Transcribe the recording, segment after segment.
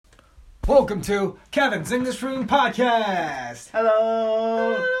Welcome to Kevin's English Room Podcast.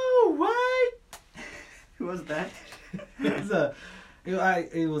 Hello. Hello, what? Who was that? It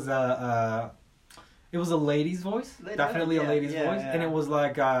was a lady's voice. Definitely a lady's voice, yeah. and it was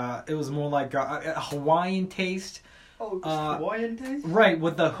like it was more like a Hawaiian taste. Oh, Hawaiian taste? Right,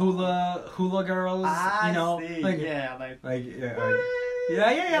 with the hula girls. I like see. Like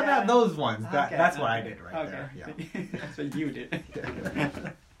those ones. Okay, That's what I did right okay. there. Yeah. That's what you did.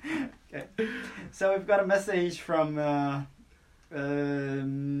 Okay. So we've got a message from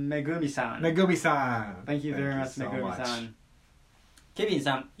Megumi-san. Megumi-san. Thank you very much, Megumi-san. ケビン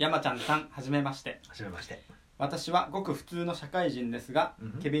さん、山ちゃんさん、はじめまして。はじめまして。私はごく普通の社会人ですが、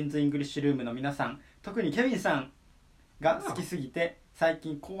ケビンズ・イングリッシュルームの皆さん、特にケビンさんが好きすぎて、最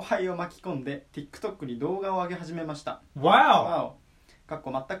近後輩を巻き込んで TikTok に動画を上げ始めました。Wow! かっ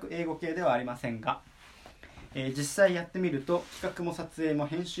こ全く英語系ではありませんが、実際やってみると企画も撮影も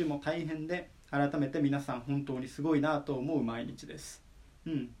編集も大変で、改めて皆さん本当にすごいなと思う毎日です。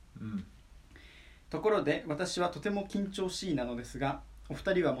ところで私はとても緊張しいなのですが、お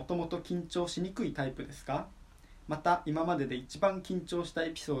二人はもともと緊張しにくいタイプですか？また今までで一番緊張した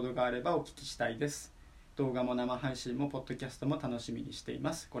エピソードがあればお聞きしたいです。動画も生配信もポッドキャストも楽しみにしてい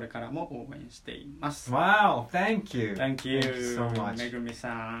ます。これからも応援しています。 Wow, thank you. Thank you so much.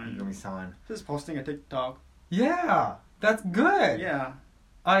 Megumi-san. Megumi-san. Just posting a TikTok. Yeah, that's good. Yeah.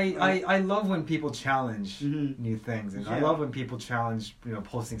 I love when people challenge Mm-hmm. new things, and Yeah. I love when people challenge,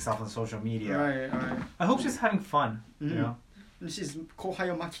 posting stuff on social media. Right. I hope she's having fun, you know. She's 後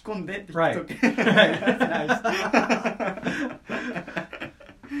輩を巻き込んで Right. TikTok. Nice.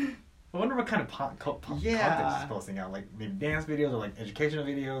 I wonder what kind of content she's posting out, like maybe dance videos or like educational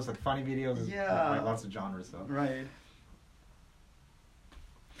videos, like funny videos. Yeah. Like lots of genres, so. Right.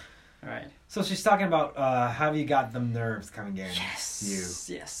 So she's talking about have you got them nerves coming in? Yes. You.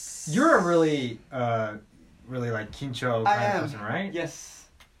 Yes. You're a really like kincho kind of person, right? Yes.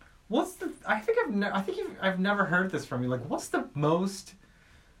 What's the? I've never heard this from you. Like, what's the most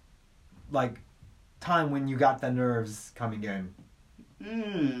like time when you got the nerves coming in?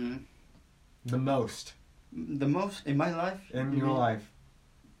 The most. The most in my life. In your life.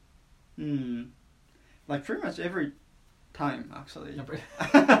 Like pretty much every time, actually.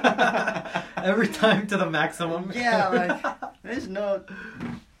 Every time to the maximum. Yeah, like there's no.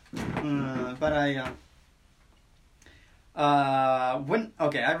 But I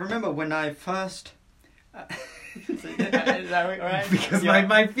remember when I first. Is that right? Because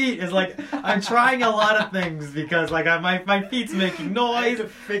my feet is like I'm trying a lot of things because like my feet's making noise. To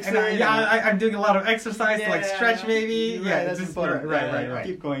fix and it. I'm doing a lot of exercise to like stretch maybe. Right, Yeah, that's just important. Right.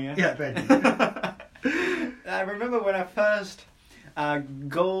 Keep going. Yeah, thank you. I remember when I first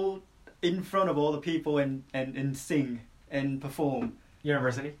go in front of all the people and sing and perform.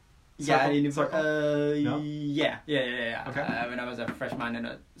 University? Yeah, No? Yeah. Okay. When I was a freshman in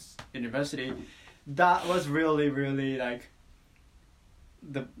a university, that was really like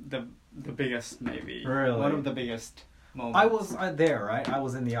the biggest maybe. Really? One of the biggest moments. I was there, right? I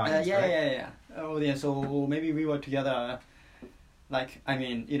was in the audience, right? Yeah. Oh yeah, so maybe we were together. Like, I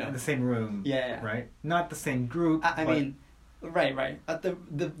mean, In the same room. Yeah. Right? Not the same group. I mean, right. At the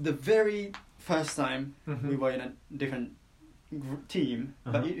very first time we were in a different team,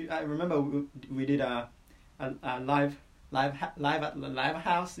 but I remember we did a live at live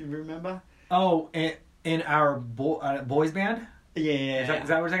house. You remember? Oh, in our boys band? Yeah. Is that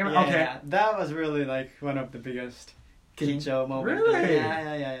what we're talking about? Yeah, Okay. yeah. That was really like one of the biggest kincho moments. Really?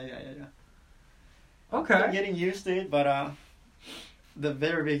 Yeah. Okay. I'm getting used to it, but the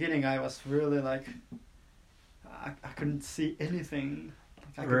very beginning I was really like I couldn't see anything.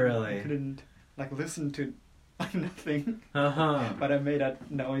 I couldn't like listen to like nothing. But I made a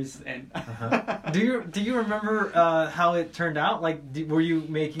noise and. Do you remember how it turned out? Like, were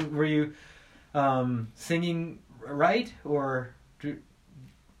you singing right, or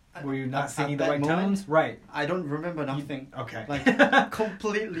were you not singing the right tones? Right. I don't remember nothing. Okay. Like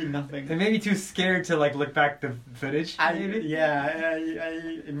completely nothing. And maybe too scared to like look back the footage. I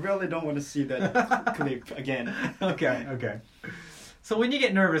really don't want to see that clip again. Okay. So when you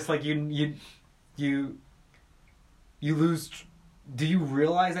get nervous, like you lose. Do you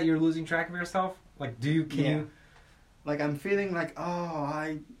realize that you're losing track of yourself? Like, can you? Like I'm feeling like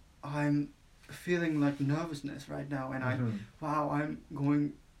I'm feeling like nervousness right now, and I'm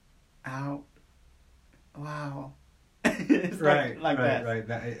going out. Wow. It's right. that. Right.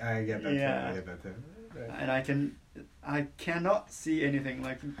 I get that. Yeah. Too. I get that too. Right. And I cannot see anything,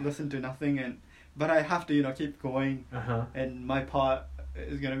 like listen to nothing, but I have to keep going, and my part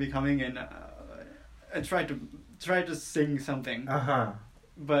is gonna be coming, and I try to sing something,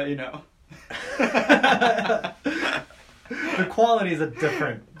 but The quality is a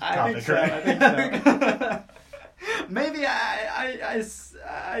different topic, right? I think so. Maybe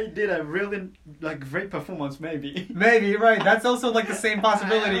I did a really like great performance. Maybe. Maybe, right. That's also like the same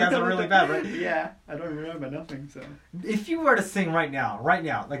possibility as a really bad, right? Yeah, I don't remember nothing. So. If you were to sing right now,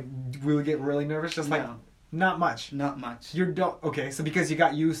 like, will you get really nervous? Just like, No. not much. Not much. Okay. So because you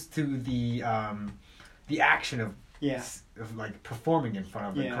got used to the action of Yeah. of like performing in front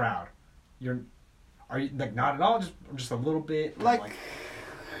of the Yeah. crowd, are you like not at all? Just a little bit. Or, Like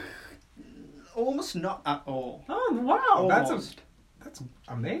almost not at all. oh wow, Almost. that's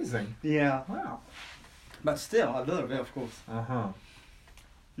amazing. Yeah. Wow. But still, a little bit, of course.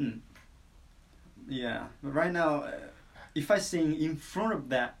 Yeah. But right now, if I sing in front of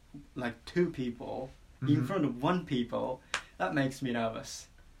that, like two people, in front of one people, that makes me nervous.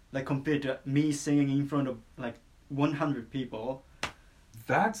 Like compared to me singing in front of like 100 people.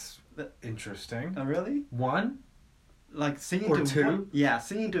 That's interesting. Oh, really? One Like singing or to two? one, yeah,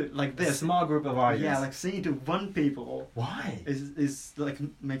 singing to like a this. small group of audience. Yeah, like singing to one people why? is like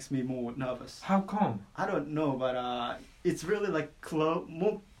makes me more nervous. How come? I don't know, but it's really like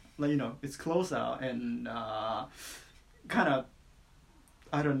more like it's closer and kind of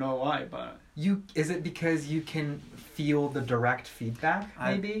I don't know why, but Is it because you can feel the direct feedback?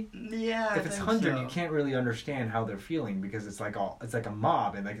 Maybe. Yeah. If it's 100, you can't really understand how they're feeling because it's like a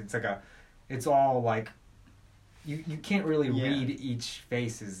mob and like it's all like you can't really read each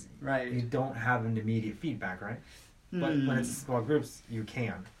faces. Right. You don't have an immediate feedback, right? But when it's small groups, you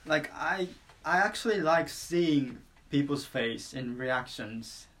can. Like I actually like seeing people's face and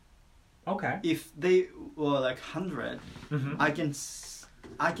reactions. Okay. If they were like 100, Mm-hmm.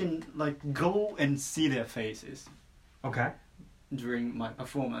 I can like go and see their faces Okay. during my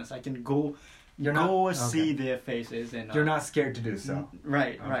performance. I can go You're see their faces and You're not scared to do so.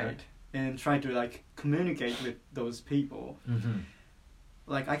 Right, Okay. right. And try to like communicate with those people. Mm-hmm.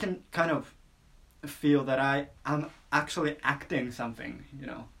 Like I can kind of feel that I'm actually acting something,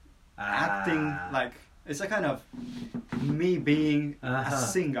 acting like it's a kind of me being a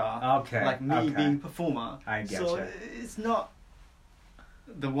singer, Okay. like me being performer. I get So you. it's not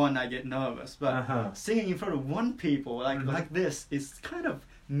the one I get nervous, but singing in front of one people like this is kind of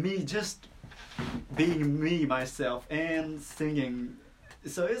me just being me myself and singing.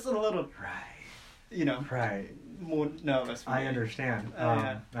 So it's a little Right. more nervous for me. I understand.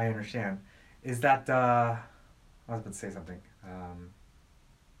 Yeah. I understand. Is that I was about to say something.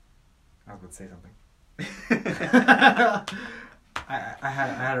 I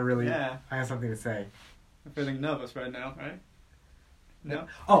had something to say. I'm feeling nervous right now, right? No?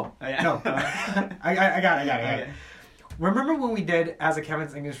 Oh, yeah. no. I got it. Okay. Remember when we did, as a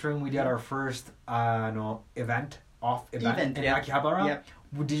Kevin's English Room, we did our first event in yeah. Akihabara? Yep.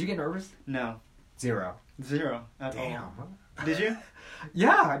 Did you get nervous? No. 0. Zero at Damn. all. Did you?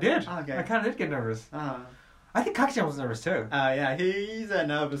 Yeah, I did. Okay. I kind of did get nervous. Ah. I think Kakichan was nervous too. Yeah, he's a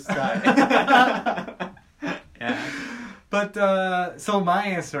nervous guy. Yeah. But, so my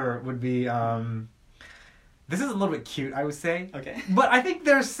answer would be, this is a little bit cute, I would say. Okay. But I think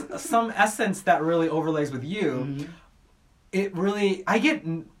there's some essence that really overlays with you. Mhm. It really, I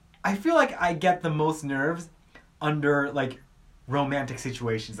feel like I get the most nerves under, like, romantic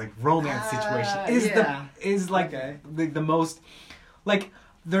situations. Like, romance situation is like, Okay. the most, like,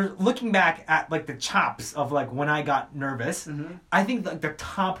 they're looking back at, like, the chops of, like, when I got nervous. Mhm. I think, like, the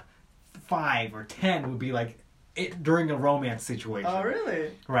top 5 or 10 would be, like, during a romance situation. Oh,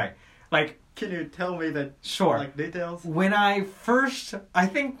 really? Right. Like, Can you tell me the sure. details? When I first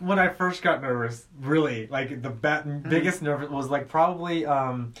got nervous, really, like the biggest nervous was like probably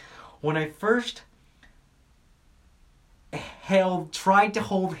when I first tried to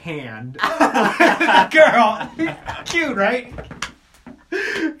hold hand with a girl. Cute, right?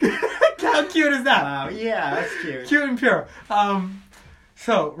 How cute is that? Wow, yeah, that's cute. Cute and pure.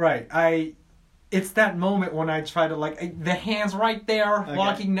 It's that moment when I try to, like, the hand's right there,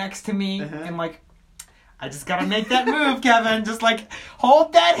 walking next to me, and, like, I just gotta make that move, Kevin. Just, like,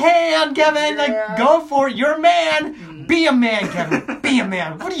 hold that hand, Kevin. Like, go for it. You're a man. Be a man, Kevin. Be a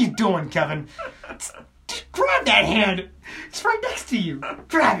man. What are you doing, Kevin? Grab that hand. It's right next to you.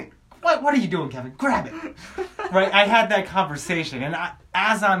 Grab it. What are you doing, Kevin? Grab it. Right? I had that conversation, and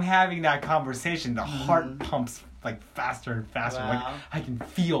as I'm having that conversation, the heart pumps, like, faster and faster. Wow. Like, I can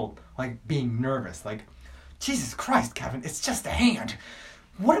feel, like, being nervous. Like, Jesus Christ, Kevin, it's just a hand.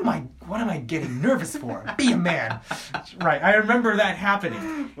 What am I getting nervous for? Be a man. Right. I remember that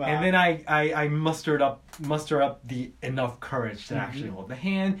happening. Wow. And then I muster up the enough courage to actually hold the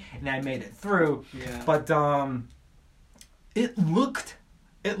hand, and I made it through. Yeah. But it looked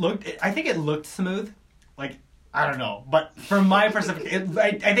I think it looked smooth. Like, I don't know, but from my perspective,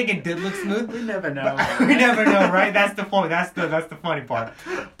 I think it did look smooth. We never know. We never know, right? That's the point. That's the funny part.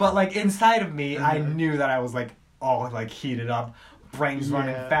 But like inside of me, I knew that I was like all like heated up, brains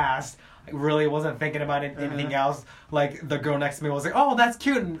running fast. I really wasn't thinking about anything else. Like the girl next to me was like, "Oh, that's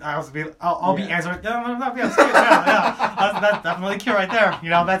cute," and I'll be answering, "No, that's cute. Yeah. That's definitely cute right there.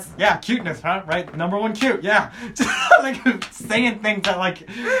 You know, that's cuteness, huh? Right? Number one, cute. Yeah." Just like saying things that like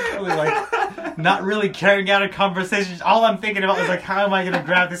really like not really carrying out a conversation. All I'm thinking about is like, how am I gonna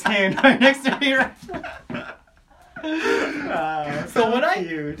grab this hand right next to me? So when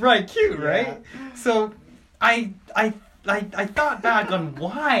cute. Right? So I thought back on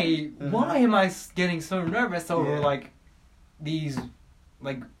why am I getting so nervous over like these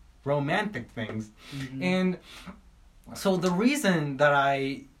like romantic things, and so the reason that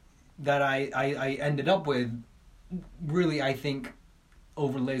I ended up with really I think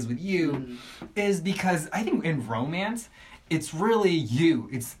overlays with you is because I think in romance it's really you,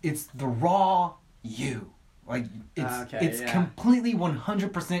 it's the raw you, like it's completely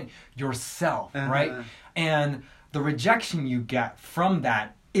 100% yourself, right? And the rejection you get from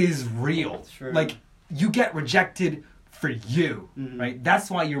that is real. True. Like, you get rejected for you, right? That's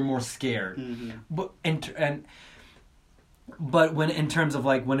why you're more scared. But when in terms of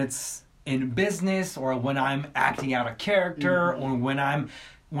like when it's in business or when I'm acting out a character or when I'm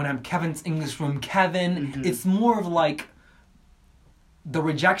Kevin's English room Kevin, it's more of like the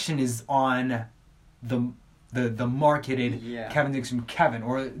rejection is on the marketed Kevin Dixon Kevin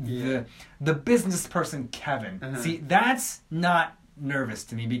or the business person Kevin. See, that's not nervous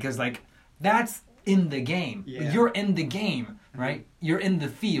to me because like that's in the game. You're in the game, right? You're in the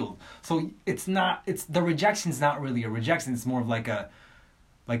field. So it's the rejection's not really a rejection. It's more of like a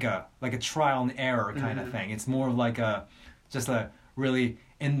trial and error kind of thing. It's more of like just a really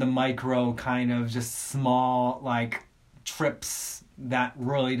in the micro kind of just small like trips that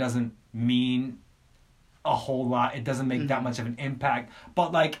really doesn't mean a whole lot. It doesn't make that much of an impact.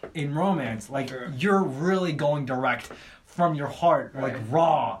 But like in romance, like you're really going direct from your heart, like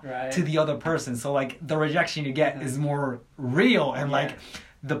raw to the other person. So like the rejection you get is more real, and like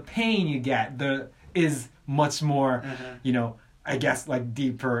the pain you get is much more, you know, I guess like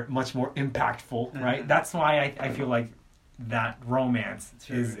deeper, much more impactful, right? That's why I feel like that romance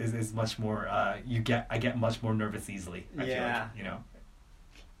is much more. I get much more nervous easily. I feel like, you know.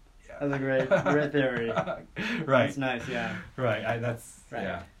 That's a great theory. Right. It's nice, Right. Right.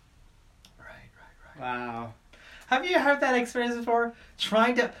 Right. Wow. Have you heard that experience before?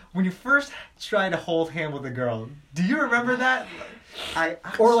 When you first try to hold hand with a girl, do you remember that?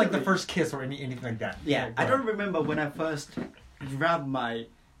 Or like the first kiss or anything like that? Yeah, I don't remember when I first grabbed the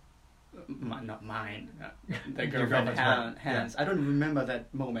girlfriend's hands. I don't remember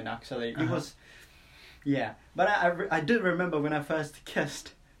that moment actually. It was, but I do remember when I first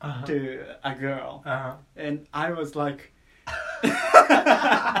kissed to a girl, and I was like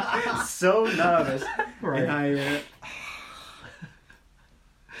so nervous, and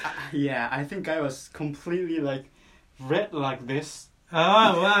I think I was completely like red like this.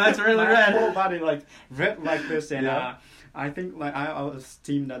 Oh wow, that's really red. My whole body like red like this, and I think like I was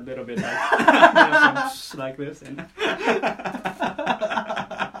steamed a little bit like like this, and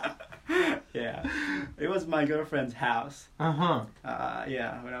it was my girlfriend's house. When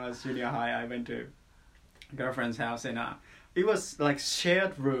I was junior high, I went to girlfriend's house, and it was like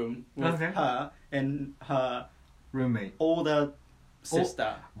shared room with her and her roommate, older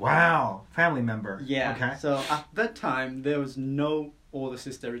sister. Wow, family member. Yeah. Okay. So at that time, there was no older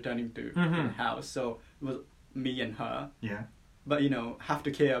sister returning to the house, so it was me and her. Yeah. But have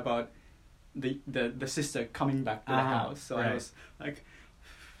to care about the sister coming back to the house. So I was like,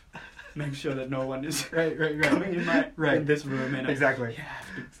 make sure that no one is coming in in this room. And exactly. I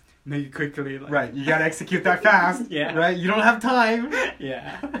have to make it quickly. Like, right. You gotta execute that fast. Right. You don't have time.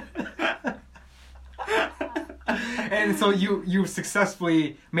 Yeah. And so you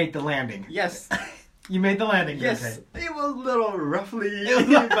successfully made the landing. Yes. You made the landing. Yes. It was a little roughly,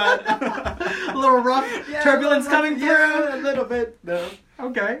 but a little rough. Turbulence coming through. Yeah, a little bit though.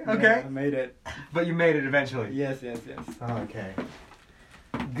 Okay. Yeah, I made it. But you made it eventually. Yes. Okay.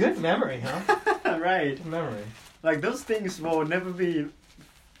 Good memory, huh? Right. Good memory. Like those things will never be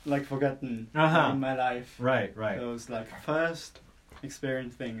like forgotten in my life. Right. Those like first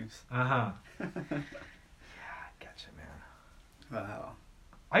experience things. Gotcha, man. Wow.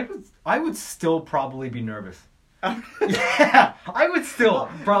 I would still probably be nervous. Yeah, I would still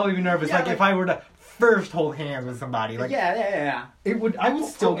probably be nervous. Like if I were to first hold hands with somebody, like yeah. I would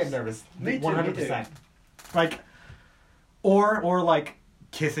still get nervous. Me too. 100%. Like, or like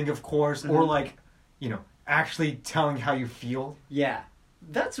kissing, of course, or like, you know, actually telling how you feel. Yeah,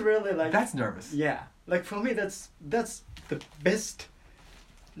 that's really like. That's nervous. Yeah, like for me, that's the best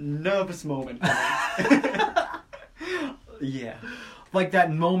nervous moment. Yeah. Like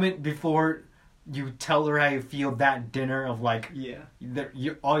that moment before you tell her how you feel, that dinner of like,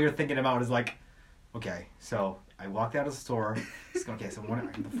 all you're thinking about is like, okay, so I walked out of the store. Okay, so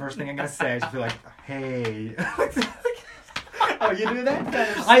the first thing I'm gonna say is just be like, hey. Oh, you do that?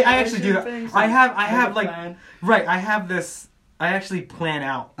 Kind of I actually do that. I have like plan. Right. I have this. I actually plan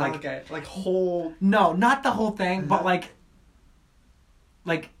out like. Okay, like whole. No, not the whole thing, but like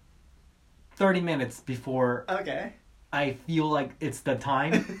 30 minutes before. Okay. I feel like it's the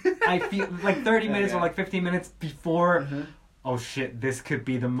time. I feel like 30 minutes or like 15 minutes before. Oh shit! This could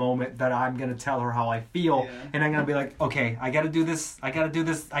be the moment that I'm gonna tell her how I feel, and I'm gonna be like, okay, I gotta do this. I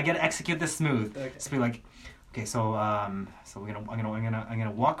gotta execute this smooth. Okay. Just be like, okay, so I'm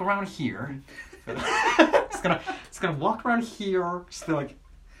gonna walk around here. It's gonna walk around here. Just be like,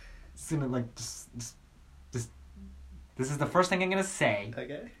 it's gonna like just. This is the first thing I'm gonna say.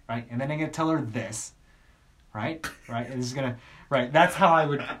 Okay. Right, and then I'm gonna tell her this. Right, and it's gonna. Right, that's how I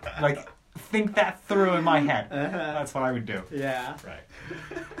would like. Think that through in my head. That's what I would do. Yeah. Right.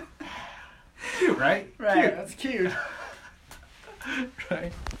 Cute, right? Right. Cute. That's cute.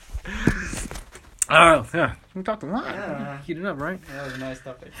 Right. Oh, yeah. We talked a lot. Yeah. Heated up, right? That was a nice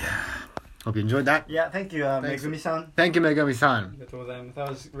topic. Hope you enjoyed that. Yeah, thank you, Megumi-san. Thank you, Megami-san. That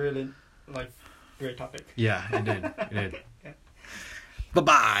was really, like, great topic. Yeah, it did. It did.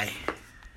 Bye-bye.